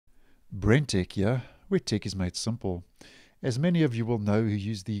BrenTech here, where tech is made simple. As many of you will know who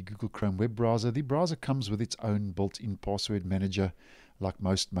use the Google Chrome web browser, the browser comes with its own built-in password manager, like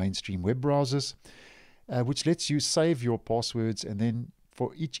most mainstream web browsers, which lets you save your passwords, and then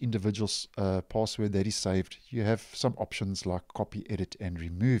for each individual password that is saved, you have some options like copy, edit, and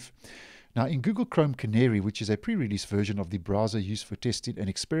remove. Now, in Google Chrome Canary, which is a pre-release version of the browser used for testing and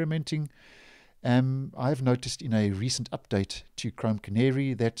experimenting, I've noticed in a recent update to Chrome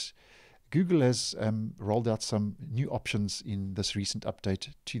Canary that Google has rolled out some new options in this recent update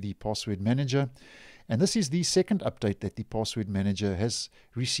to the password manager. And this is the second update that the password manager has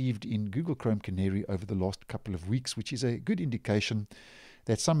received in Google Chrome Canary over the last couple of weeks, which is a good indication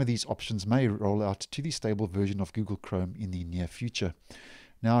that some of these options may roll out to the stable version of Google Chrome in the near future.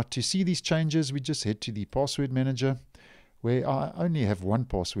 Now, to see these changes, we just head to the password manager, where I only have one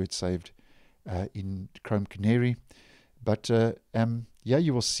password saved in Chrome Canary. But yeah,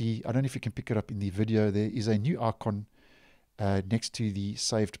 you will see, I don't know if you can pick it up in the video, there is a new icon next to the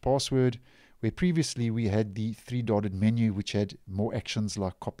saved password, where previously we had the three-dotted menu which had more actions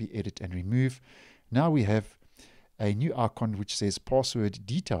like copy, edit, and remove. Now we have a new icon which says password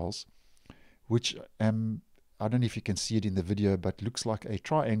details, which I don't know if you can see it in the video, but looks like a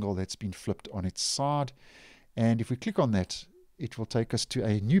triangle that's been flipped on its side. And if we click on that, it will take us to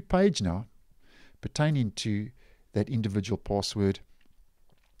a new page now pertaining to that individual password,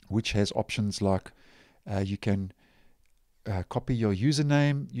 which has options like you can copy your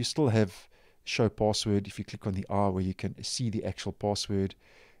username. You still have show password. If you click on the R where you can see the actual password,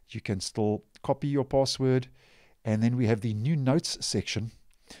 you can still copy your password. And then we have the new notes section,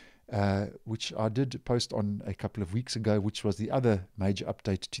 which I did post on a couple of weeks ago, which was the other major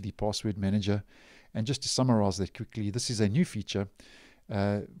update to the password manager. And just to summarize that quickly, this is a new feature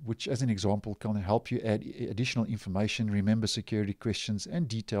which, as an example, can help you add additional information, remember security questions and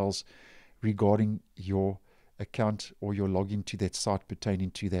details regarding your account or your login to that site pertaining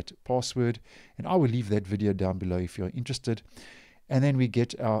to that password. And I will leave that video down below if you're interested. And then we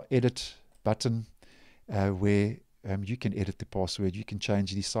get our edit button where you can edit the password. You can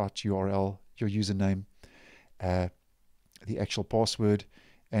change the site URL, your username, the actual password,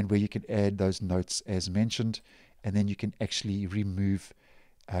 and where you can add those notes as mentioned. And then you can actually remove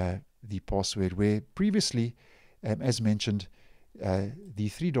the password, where previously, as mentioned, the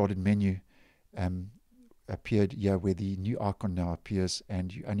three-dotted menu appeared here, where the new icon now appears,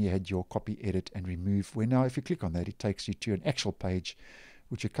 and you only had your copy, edit, and remove, where now if you click on that, it takes you to an actual page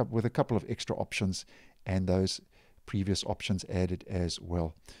which with a couple of extra options and those previous options added as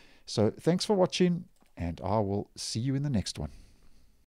well. So thanks for watching, and I will see you in the next one.